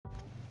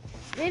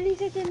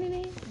Ladies and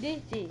gentlemen,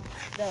 this is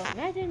the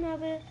Magic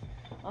Novel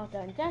of the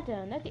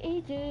Data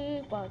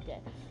 1982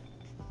 podcast.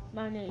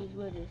 My name is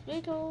Willis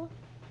Rachel,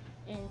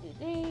 and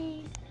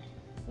today,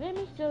 let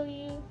me show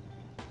you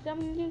some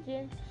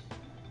legends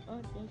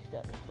on this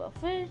story. But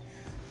first,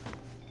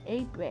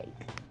 a break.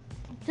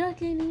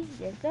 Certainly,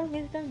 there's some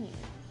wisdom here.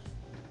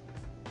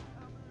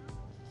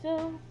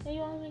 So, are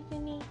you all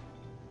with me?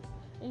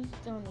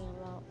 It's only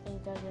about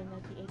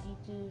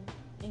 1982,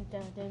 in the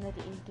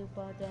 1982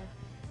 podcast.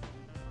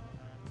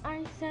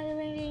 I'm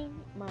celebrating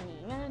my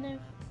 11th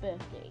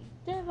birthday.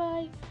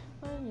 Thereby,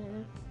 my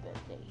 11th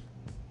birthday.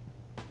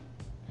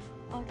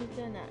 August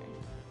 9th.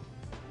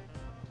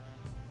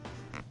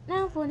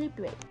 Now for the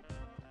break.